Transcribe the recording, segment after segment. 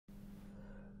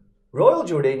Royal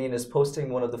Jordanian is posting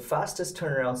one of the fastest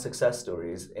turnaround success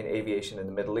stories in aviation in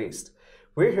the Middle East.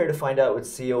 We're here to find out with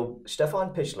CEO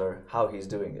Stefan Pichler how he's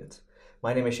doing it.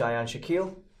 My name is Shayan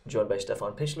Shakil, joined by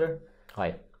Stefan Pichler.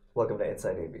 Hi. Welcome to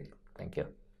Inside AV. Thank you.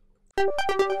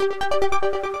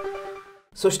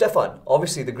 So Stefan,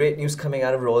 obviously the great news coming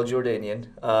out of Royal Jordanian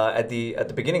at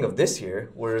the beginning of this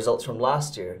year were results from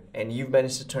last year, and you've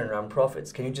managed to turn around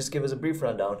profits. Can you just give us a brief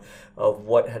rundown of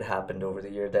what had happened over the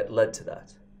year that led to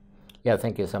that? Yeah,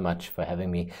 thank you so much for having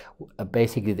me.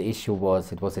 Basically, the issue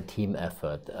was it was a team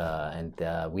effort, and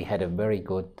we had a very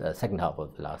good second half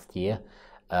of last year.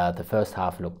 The first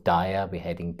half looked dire. We're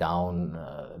heading down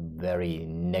a very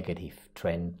negative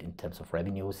trend in terms of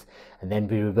revenues. And then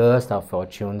we reversed our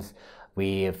fortunes.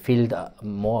 We filled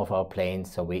more of our planes,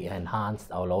 so we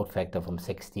enhanced our load factor from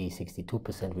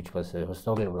 62%, which was the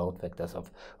historical load factors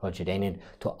of Royal Jordanian,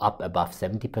 to up above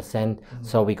 70%. Mm-hmm.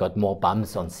 So we got more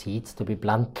bums on seats, to be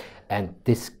blunt, and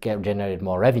this generated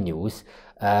more revenues.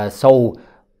 So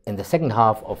in the second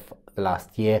half of the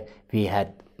last year, we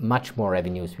had much more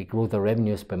revenues. We grew the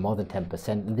revenues by more than 10%,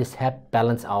 and this helped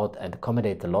balance out and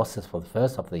accommodate the losses for the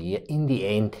first half of the year. In the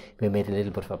end, we made a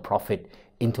little bit of a profit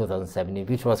in 2017,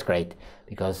 which was great,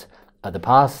 because the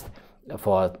past,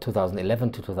 for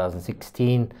 2011 to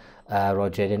 2016, Royal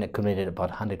Jordanian accumulated about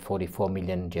 144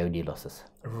 million JOD losses.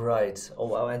 Right. Oh,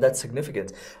 wow. And that's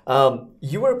significant.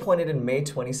 You were appointed in May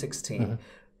 2016. Mm-hmm.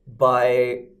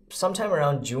 By sometime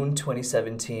around June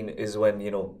 2017 is when,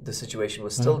 the situation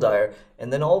was still dire.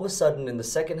 And then all of a sudden, in the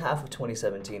second half of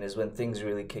 2017 is when things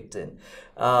really kicked in.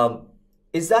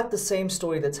 Is that the same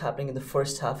story that's happening in the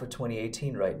first half of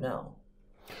 2018 right now?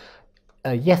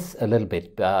 Yes, a little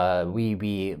bit.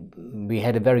 We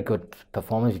had a very good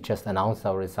performance. We just announced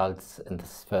our results in the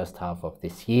first half of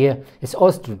this year. It's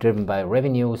also driven by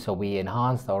revenue, so we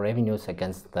enhanced our revenues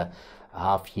against the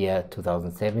half year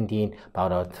 2017,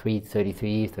 about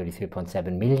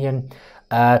 33.7 million.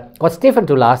 What's different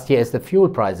to last year is the fuel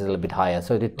price is a little bit higher,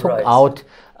 so they took out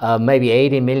maybe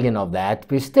 80 million of that.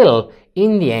 We still,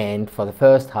 in the end, for the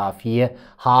first half year,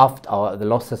 halved the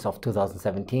losses of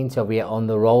 2017, so we are on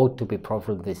the road to be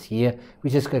profitable this year,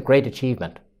 which is a great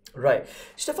achievement. Right.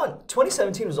 Stefan,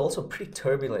 2017 was also a pretty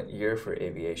turbulent year for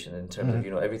aviation in terms of,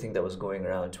 everything that was going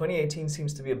around. 2018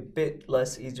 seems to be a bit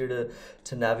less easier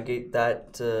to navigate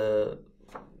that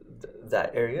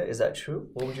area. Is that true?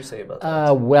 What would you say about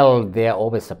that? Well, there are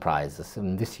always surprises.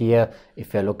 And this year,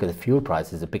 if you look at the fuel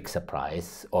price, it's a big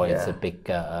surprise, or it's a big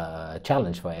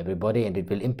challenge for everybody, and it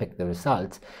will impact the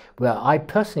results. Well, I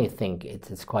personally think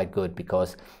it's quite good,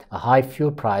 because a high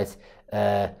fuel price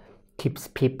keeps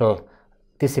people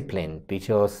disciplined,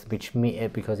 because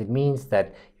it means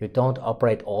that you don't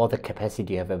operate all the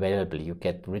capacity you have available. You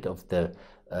get rid of the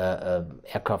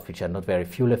aircraft which are not very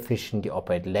fuel efficient, you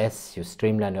operate less, you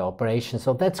streamline your operation,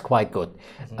 so that's quite good.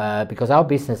 Because our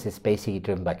business is basically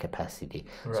driven by capacity.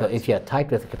 Right. So if you're tight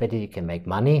with the capacity, you can make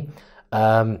money.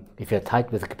 If you're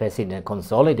tight with the capacity in a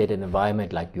consolidated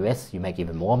environment like US, you make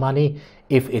even more money.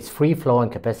 If it's free flowing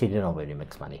capacity, nobody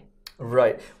makes money.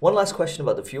 Right. One last question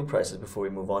about the fuel prices before we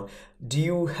move on. Do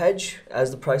you hedge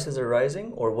as the prices are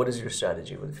rising, or what is your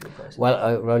strategy with the fuel prices?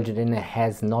 Well, Royal Jordanian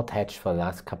has not hedged for the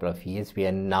last couple of years. We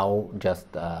are now just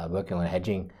working on a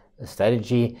hedging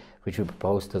strategy, which we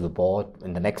propose to the board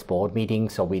in the next board meeting.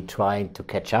 So we're trying to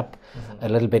catch up a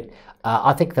little bit.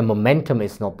 I think the momentum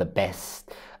is not the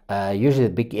best. Usually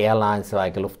the big airlines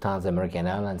like Lufthansa, American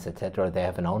Airlines, etc., they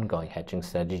have an ongoing hedging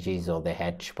strategies, or they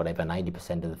hedge whatever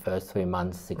 90% in the first 3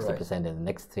 months, 60% in the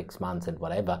next 6 months, and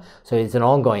whatever. So it's an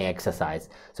ongoing exercise.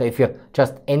 So if you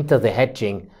just enter the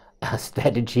hedging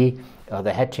strategy or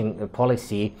the hedging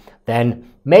policy,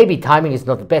 then maybe timing is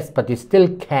not the best, but you still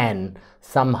can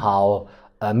somehow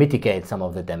mitigate some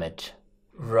of the damage.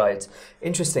 Right.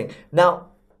 Interesting. Now,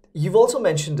 you've also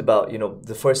mentioned about,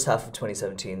 the first half of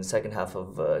 2017, the second half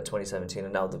of 2017,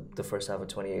 and now the first half of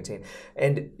 2018.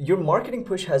 And your marketing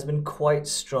push has been quite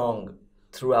strong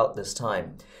throughout this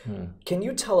time. Can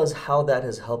you tell us how that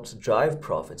has helped drive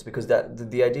profits? Because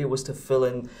the idea was to fill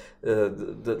in,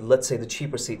 let's say, the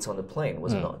cheaper seats on the plane,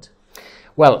 was it not?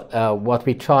 Well, what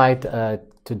we tried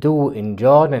to do in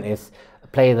Jordan is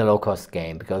play the low-cost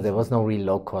game, because there was no real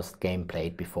low-cost game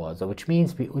played before. So which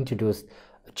means we introduced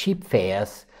cheap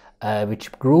fares,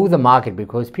 which grew the market,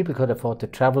 because people could afford to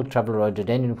travel Royal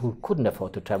Jordanian who couldn't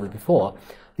afford to travel before.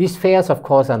 These fares, of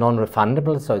course, are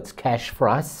non-refundable, so it's cash for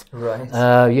us.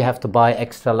 Right. You have to buy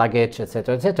extra luggage,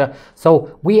 etc., etc.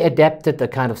 So we adapted a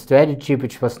kind of strategy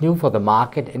which was new for the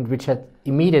market and which had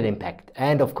immediate impact.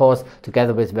 And of course,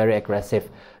 together with very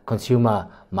aggressive consumer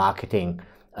marketing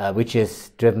which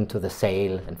is driven to the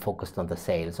sale and focused on the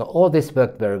sale. So all this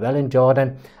worked very well in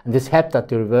Jordan, and this helped us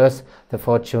to reverse the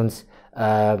fortunes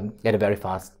at a very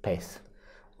fast pace.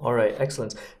 All right,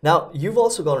 excellent. Now, you've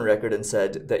also gone on record and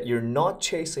said that you're not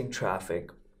chasing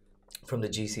traffic from the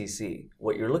GCC.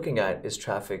 What you're looking at is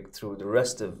traffic through the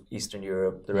rest of Eastern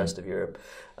Europe, the rest of Europe.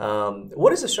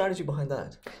 What is the strategy behind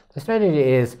that? The strategy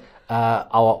is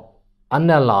our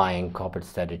underlying corporate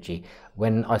strategy.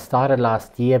 When I started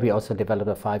last year, we also developed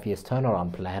a 5-year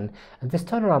turnaround plan. And this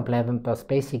turnaround plan was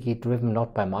basically driven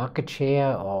not by market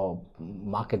share or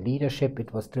market leadership.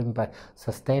 It was driven by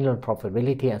sustainable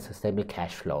profitability and sustainable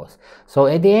cash flows. So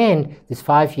at the end, this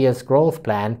 5 years growth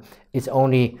plan is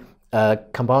only a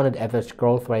compounded average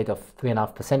growth rate of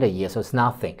 3.5% a year, so it's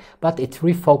nothing. But it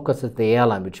refocuses the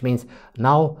airline, which means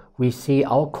now we see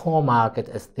our core market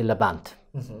as the Levant,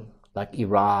 like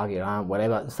Iraq, Iran,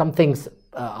 whatever. Some things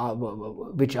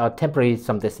which are temporary,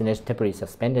 some destinations temporarily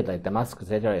suspended, like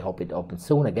Damascus, etc. I hope it opens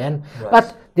soon again. Right.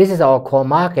 But this is our core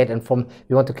market, and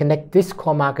we want to connect this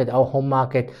core market, our home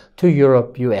market, to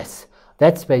Europe, US.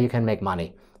 That's where you can make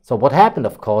money. So what happened,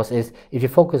 of course, is if you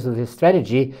focus on this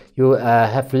strategy, you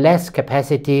have less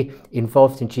capacity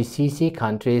involved in GCC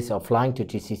countries or flying to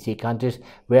GCC countries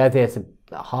where there's a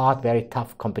hard, very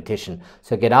tough competition.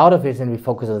 So get out of it and we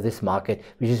focus on this market,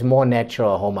 which is more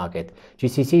natural home market.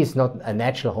 GCC is not a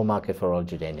natural home market for all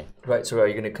Jordanian. Right, so are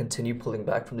you going to continue pulling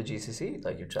back from the GCC,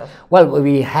 like your travel? Well,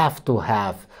 we have to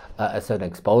have a certain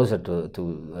exposure to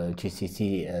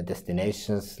GCC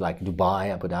destinations like Dubai,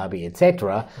 Abu Dhabi,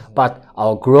 etc. But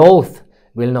our growth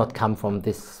will not come from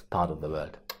this part of the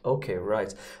world. Okay,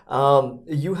 right.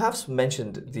 You have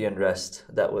mentioned the unrest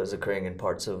that was occurring in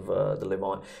parts of the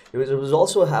Levant. It was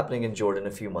also happening in Jordan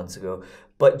a few months ago.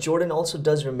 But Jordan also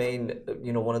does remain,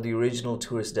 one of the original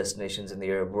tourist destinations in the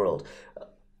Arab world.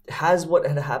 Has what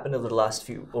had happened over the last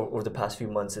few or the past few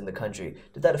months in the country,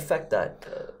 did that affect that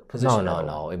position?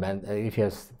 No. If you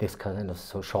have this kind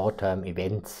of short-term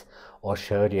events or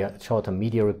short-term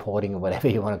media reporting or whatever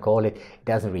you want to call it, it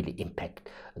doesn't really impact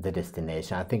the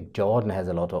destination. I think Jordan has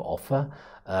a lot to offer.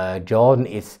 Jordan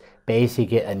is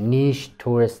basically a niche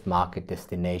tourist market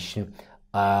destination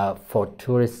for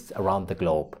tourists around the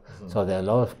globe. So there are a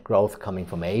lot of growth coming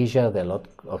from Asia, there are a lot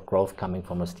of growth coming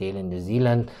from Australia and New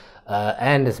Zealand,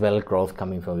 and as well growth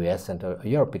coming from US and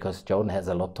Europe, because Jordan has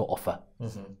a lot to offer.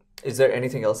 Is there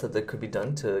anything else that could be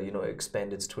done to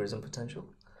expand its tourism potential?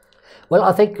 Well,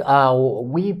 I think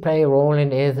we play a role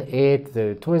in it.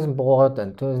 The tourism board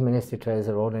and tourism ministry plays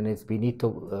a role in it. We need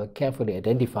to carefully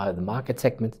identify the market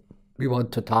segments we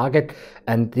want to target,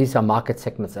 and these are market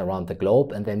segments around the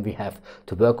globe, and then we have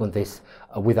to work on this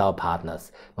with our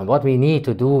partners. And what we need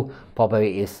to do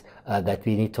probably is that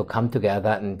we need to come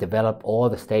together and develop all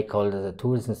the stakeholders, the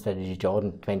tourism strategy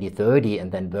Jordan 2030,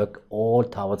 and then work all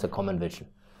towards a common vision.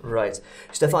 Right.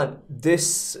 Stefan,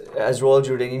 this, as Royal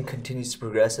Jordanian continues to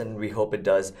progress, and we hope it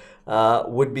does,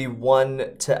 would be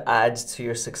one to add to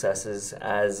your successes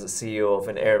as CEO of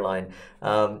an airline.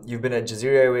 You've been at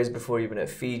Jazeera Airways before, you've been at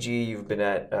Fiji, you've been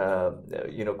at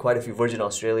quite a few, Virgin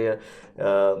Australia.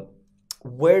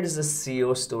 Where does the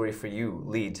CEO story for you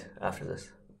lead after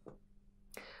this?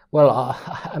 Well,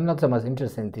 I'm not so much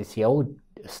interested in the CEO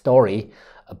story.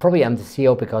 Probably I'm the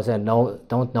CEO because I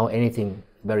don't know anything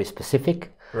very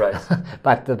specific. Right.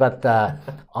 but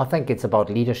I think it's about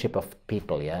leadership of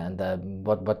people, yeah. And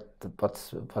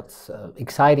what's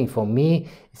exciting for me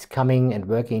is coming and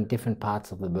working in different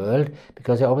parts of the world,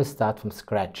 because you always start from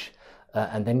scratch,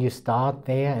 and then you start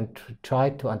there and try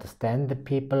to understand the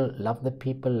people, love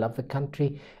the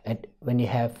country. And when you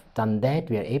have done that,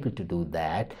 we are able to do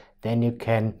that. Then you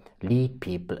can lead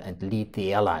people and lead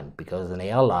the airline, because an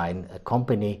airline, a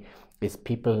company, is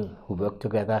people who work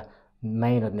together,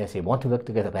 may not necessarily want to work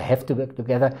together, but have to work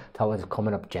together towards a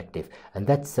common objective. And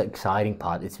that's the exciting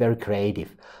part. It's very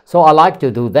creative. So I like to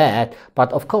do that,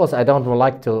 but of course I don't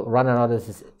like to run another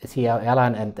CEO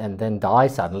airline and then die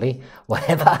suddenly,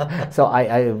 whatever. So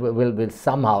I will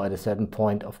somehow at a certain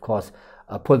point, of course,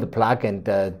 pull the plug and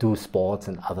do sports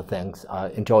and other things I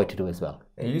enjoy to do as well.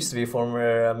 You used to be a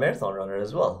former marathon runner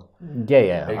as well.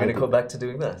 Yeah. Are you going to go back to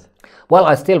doing that? Well,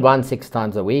 I still run 6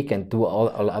 times a week and do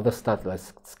all other stuff like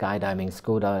skydiving,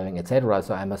 scuba diving, etc.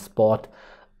 So I'm a sport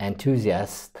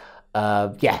enthusiast.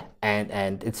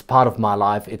 And it's part of my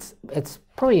life. It's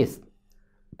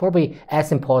probably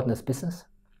as important as business.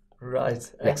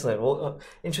 Right. Excellent. Well,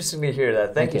 interesting to hear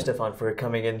that. Thank you, Stefan, for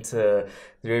coming into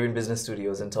the Arabian Business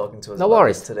Studios and talking to us about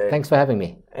this today. Thanks for having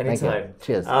me. Anytime.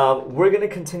 Cheers. We're going to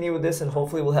continue with this, and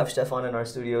hopefully we'll have Stefan in our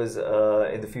studios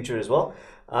in the future as well.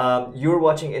 You're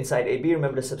watching Inside AB.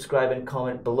 Remember to subscribe and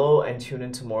comment below, and tune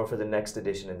in tomorrow for the next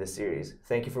edition in this series.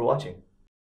 Thank you for watching.